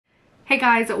Hey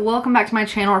guys, welcome back to my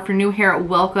channel. If you're new here,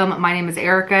 welcome. My name is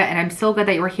Erica and I'm so glad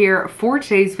that you are here for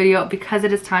today's video because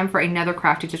it is time for another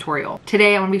crafty tutorial.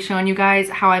 Today I'm going to be showing you guys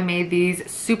how I made these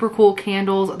super cool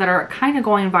candles that are kind of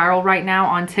going viral right now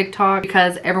on TikTok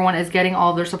because everyone is getting all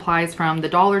of their supplies from the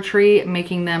Dollar Tree,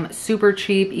 making them super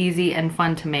cheap, easy, and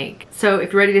fun to make. So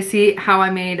if you're ready to see how I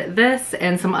made this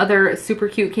and some other super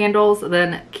cute candles,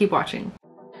 then keep watching.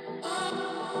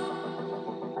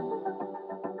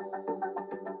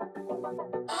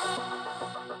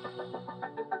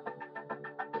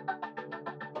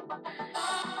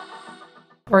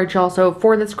 Alright y'all, so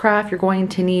for this craft, you're going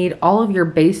to need all of your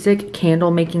basic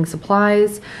candle making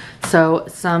supplies. So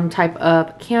some type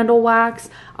of candle wax.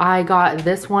 I got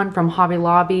this one from Hobby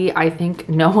Lobby. I think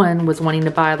no one was wanting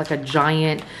to buy like a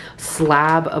giant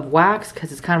slab of wax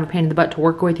because it's kind of a pain in the butt to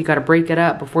work with. You got to break it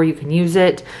up before you can use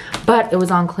it. But it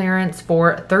was on clearance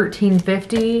for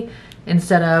 $13.50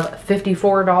 instead of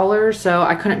 $54, so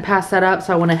I couldn't pass that up,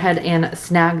 so I went ahead and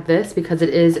snagged this because it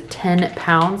is 10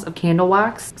 pounds of candle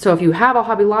wax. So if you have a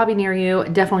Hobby Lobby near you,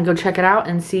 definitely go check it out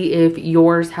and see if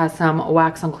yours has some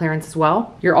wax on clearance as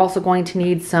well. You're also going to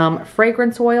need some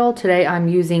fragrance oil. Today I'm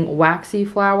using Waxy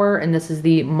Flower, and this is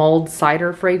the mulled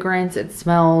cider fragrance. It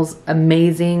smells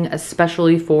amazing,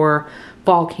 especially for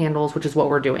fall candles, which is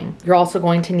what we're doing. You're also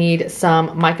going to need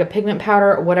some mica pigment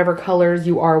powder, whatever colors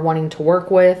you are wanting to work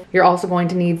with. You're also going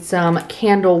to need some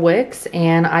candle wicks,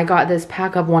 and I got this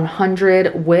pack of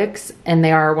 100 wicks, and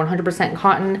they are 100%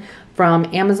 cotton from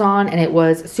Amazon, and it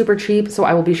was super cheap, so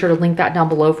I will be sure to link that down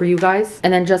below for you guys.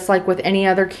 And then just like with any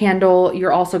other candle,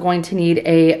 you're also going to need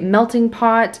a melting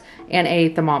pot and a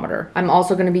thermometer. I'm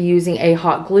also going to be using a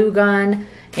hot glue gun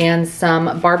and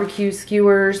some barbecue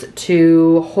skewers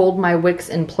to hold my wicks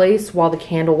in place while the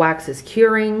candle wax is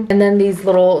curing. And then these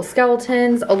little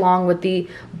skeletons along with the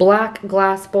black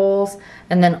glass bowls,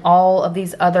 and then all of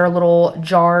these other little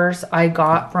jars I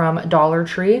got from Dollar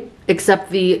Tree. Except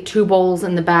the two bowls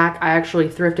in the back I actually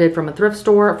thrifted from a thrift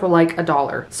store for like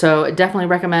 $1. So definitely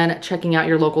recommend checking out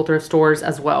your local thrift stores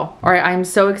as well. All right, I'm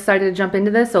so excited to jump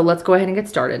into this, so let's go ahead and get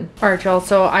started. All right, y'all,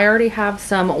 so I already have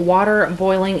some water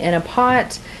boiling in a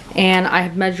pot, and I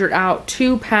have measured out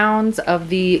 2 pounds of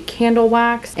the candle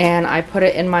wax, and I put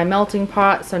it in my melting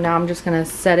pot. So now I'm just gonna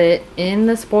set it in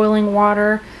this boiling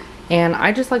water, and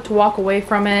I just like to walk away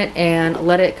from it and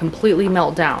let it completely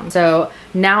melt down. So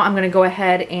now I'm gonna go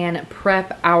ahead and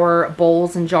prep our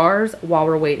bowls and jars while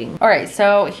we're waiting. All right,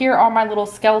 so here are my little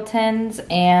skeletons,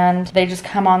 and they just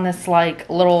come on this like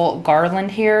little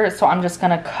garland here. So I'm just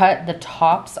gonna cut the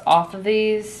tops off of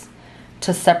these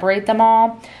to separate them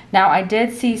all. Now I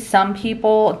did see some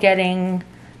people getting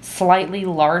slightly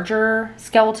larger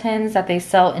skeletons that they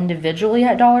sell individually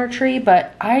at Dollar Tree,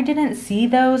 but I didn't see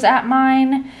those at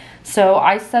mine. So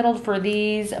I settled for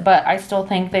these, but I still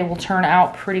think they will turn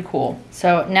out pretty cool.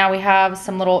 So now we have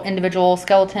some little individual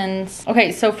skeletons.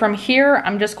 Okay, so from here,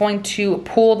 I'm just going to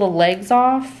pull the legs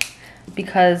off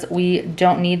because we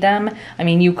don't need them. I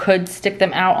mean, you could stick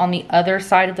them out on the other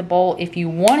side of the bowl if you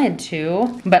wanted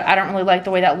to, but I don't really like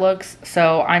the way that looks,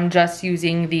 so I'm just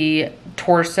using the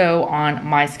torso on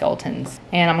my skeletons.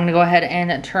 And I'm gonna go ahead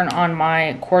and turn on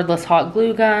my cordless hot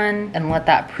glue gun and let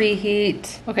that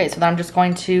preheat. Okay, so then I'm just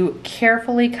going to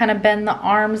carefully kind of bend the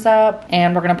arms up,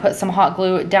 and we're gonna put some hot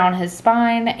glue down his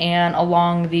spine and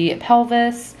along the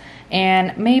pelvis,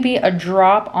 and maybe a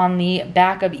drop on the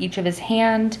back of each of his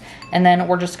hand, and then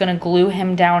we're just gonna glue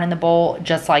him down in the bowl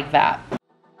just like that.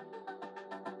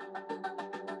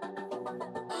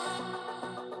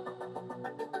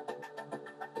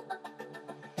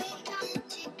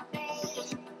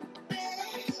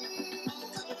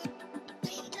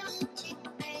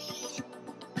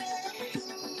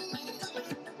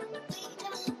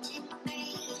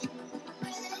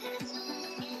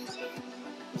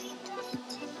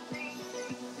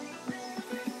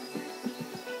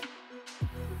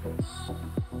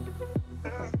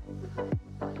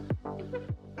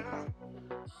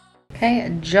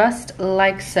 Okay, just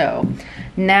like so.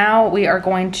 Now we are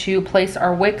going to place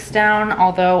our wicks down,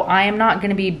 although I am not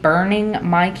going to be burning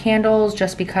my candles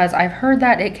just because I've heard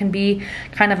that it can be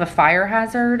kind of a fire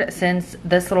hazard since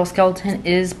this little skeleton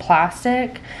is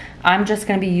plastic. I'm just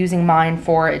going to be using mine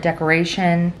for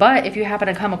decoration. But if you happen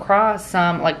to come across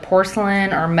some like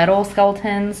porcelain or metal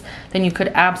skeletons, then you could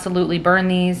absolutely burn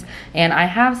these. And I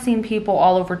have seen people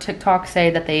all over TikTok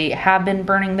say that they have been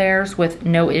burning theirs with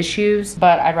no issues,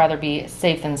 but I'd rather be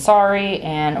safe than sorry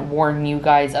and warn you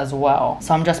guys as well.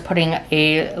 So I'm just putting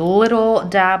a little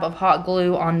dab of hot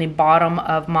glue on the bottom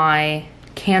of my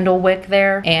candle wick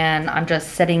there, and I'm just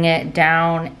setting it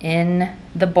down in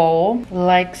the bowl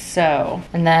like so.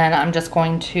 And then I'm just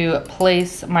going to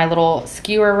place my little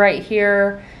skewer right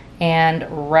here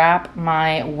and wrap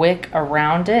my wick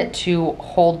around it to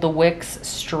hold the wicks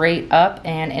straight up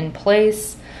and in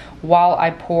place while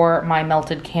I pour my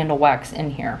melted candle wax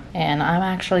in here. And I'm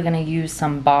actually gonna use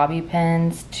some bobby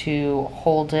pins to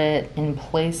hold it in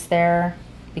place there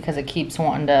because it keeps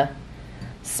wanting to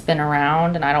spin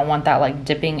around and I don't want that like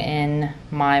dipping in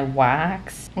my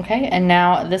wax. Okay, and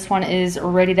now this one is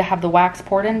ready to have the wax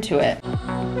poured into it.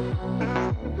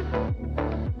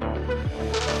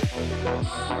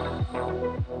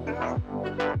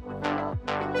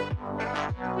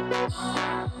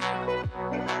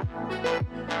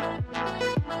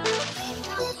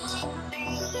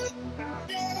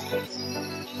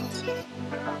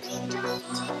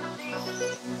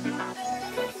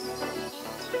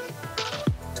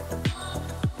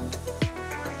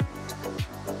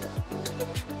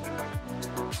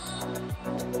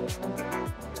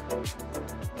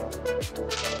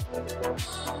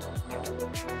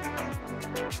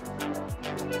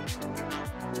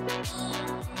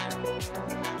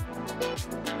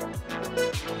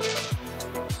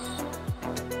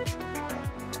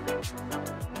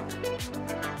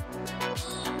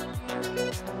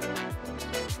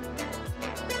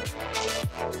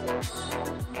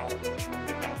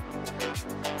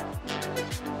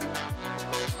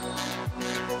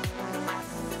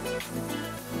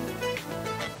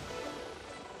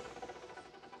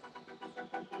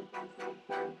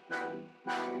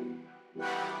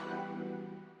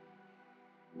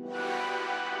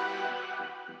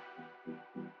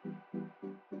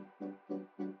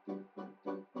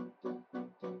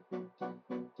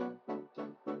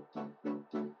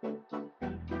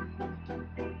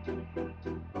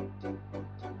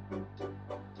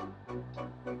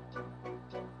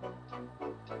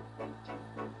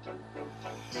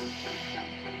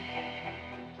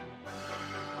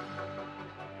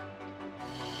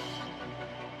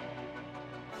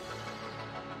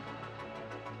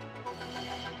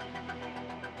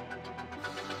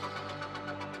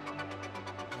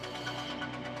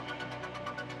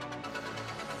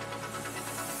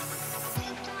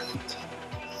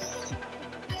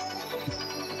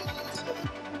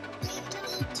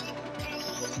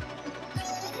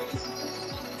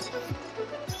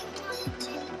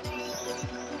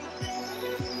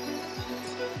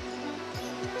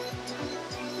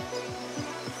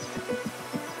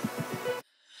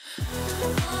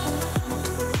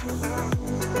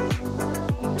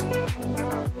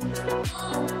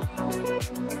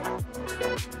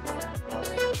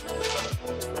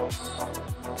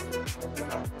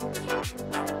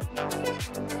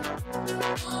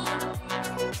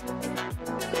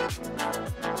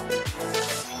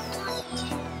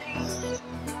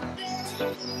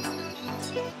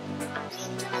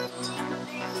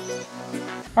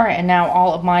 All right, and now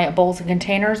all of my bowls and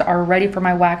containers are ready for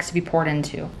my wax to be poured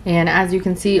into. And as you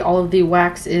can see, all of the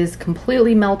wax is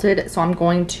completely melted, so I'm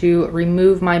going to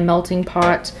remove my melting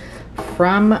pot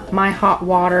from my hot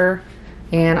water,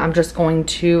 and I'm just going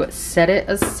to set it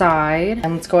aside.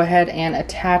 And let's go ahead and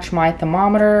attach my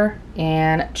thermometer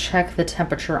and check the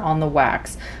temperature on the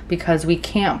wax, because we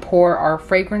can't pour our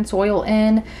fragrance oil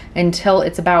in until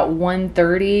it's about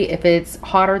 130. If it's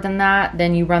hotter than that,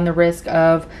 then you run the risk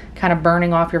of kind of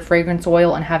burning off your fragrance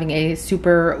oil and having a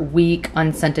super weak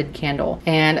unscented candle.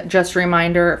 And just a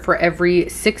reminder, for every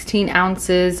 16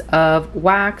 ounces of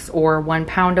wax or 1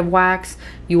 pound of wax,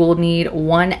 you will need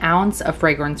 1 ounce of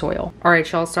fragrance oil. All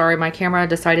right, y'all, sorry, my camera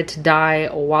decided to die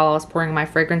while I was pouring my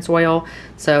fragrance oil.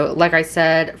 So like I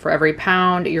said, for every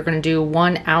pound, you're gonna do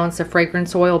 1 ounce of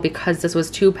fragrance oil. Because this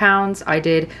was 2 pounds, I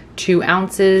did 2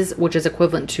 ounces, which is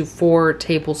equivalent to 4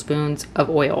 tablespoons of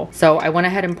oil. So I went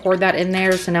ahead and poured that in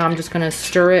there. So now I'm just gonna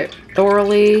stir it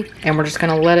thoroughly, and we're just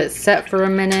gonna let it set for a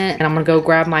minute. And I'm gonna go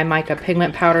grab my mica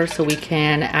pigment powder so we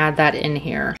can add that in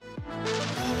here.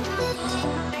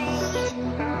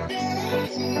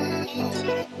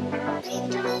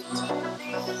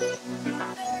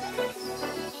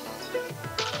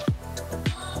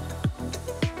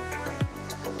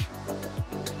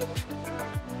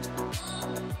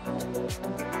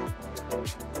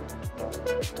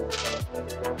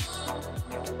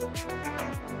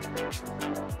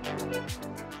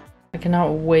 I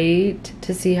cannot wait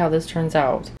to see how this turns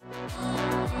out.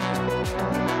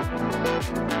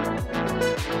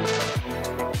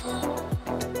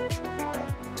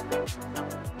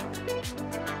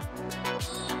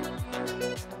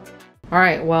 All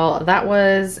right, well, that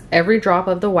was every drop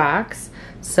of the wax.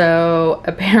 So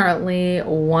apparently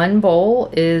 1 bowl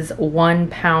is 1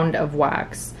 pound of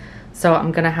wax. So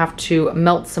I'm gonna have to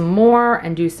melt some more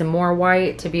and do some more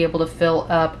white to be able to fill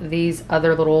up these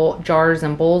other little jars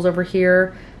and bowls over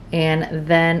here. And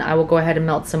then I will go ahead and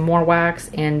melt some more wax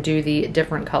and do the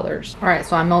different colors. All right,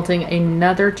 so I'm melting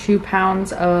another 2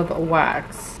 pounds of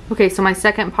wax. Okay, so my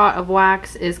second pot of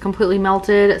wax is completely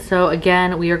melted. So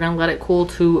again, we are gonna let it cool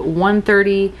to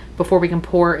 130 before we can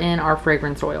pour in our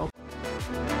fragrance oil.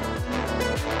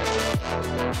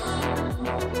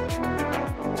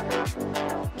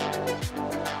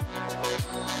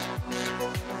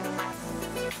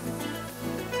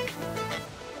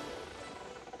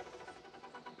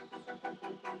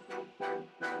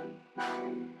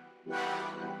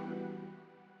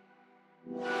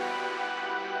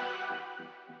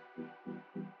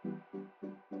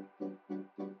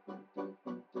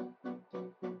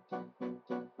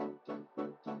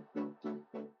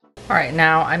 All right,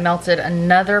 now I melted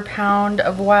another pound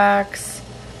of wax.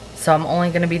 So I'm only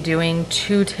gonna be doing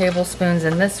 2 tablespoons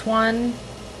in this one,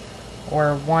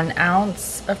 or 1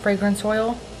 ounce of fragrance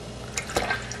oil.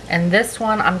 And this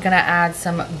one I'm gonna add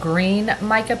some green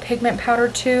mica pigment powder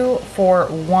to for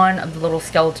 1 of the little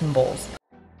skeleton bowls.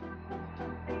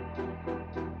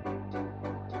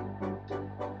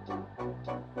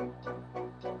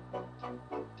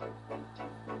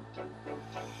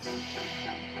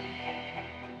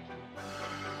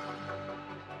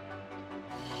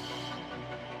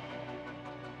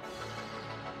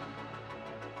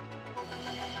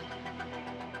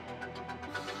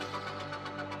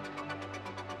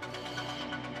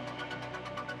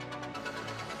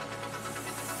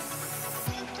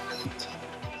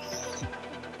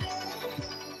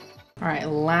 All right,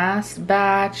 last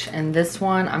batch, and this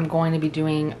one I'm going to be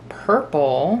doing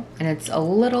purple, and it's a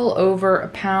little over 1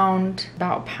 pound,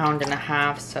 about 1.5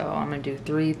 pounds, so I'm gonna do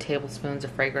 3 tablespoons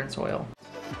of fragrance oil.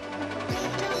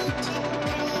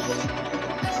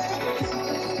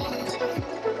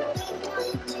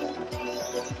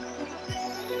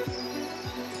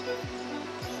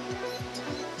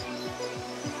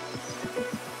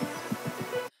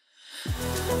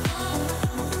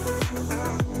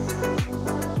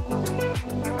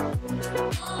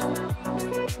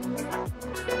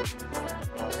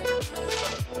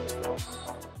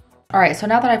 All right, so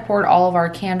now that I poured all of our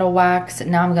candle wax,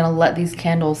 now I'm gonna let these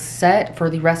candles set for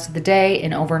the rest of the day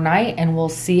and overnight, and we'll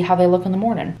see how they look in the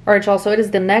morning. All right, y'all, so it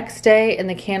is the next day and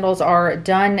the candles are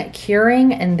done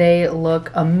curing and they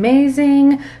look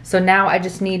amazing. So now I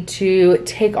just need to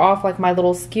take off like my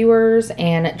little skewers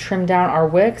and trim down our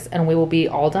wicks, and we will be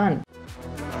all done.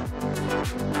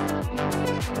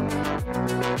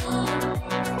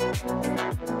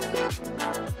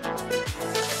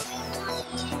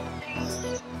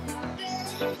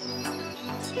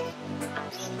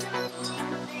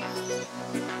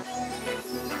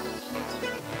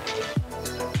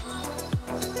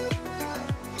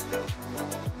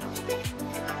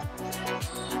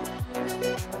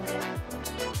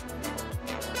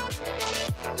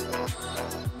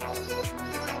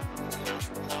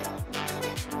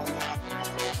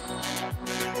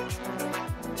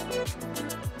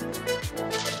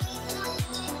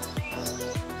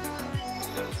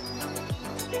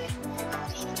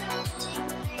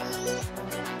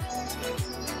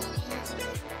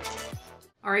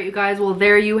 All right, you guys, well,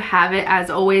 there you have it. As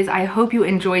always, I hope you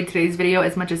enjoyed today's video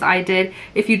as much as I did.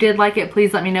 If you did like it,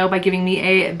 please let me know by giving me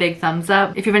a big thumbs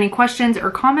up. If you have any questions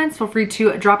or comments, feel free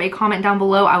to drop a comment down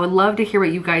below. I would love to hear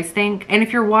what you guys think. And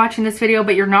if you're watching this video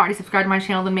but you're not already subscribed to my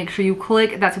channel, then make sure you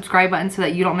click that subscribe button so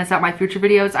that you don't miss out my future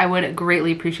videos. I would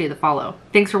greatly appreciate the follow.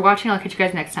 Thanks for watching. I'll catch you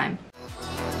guys next time.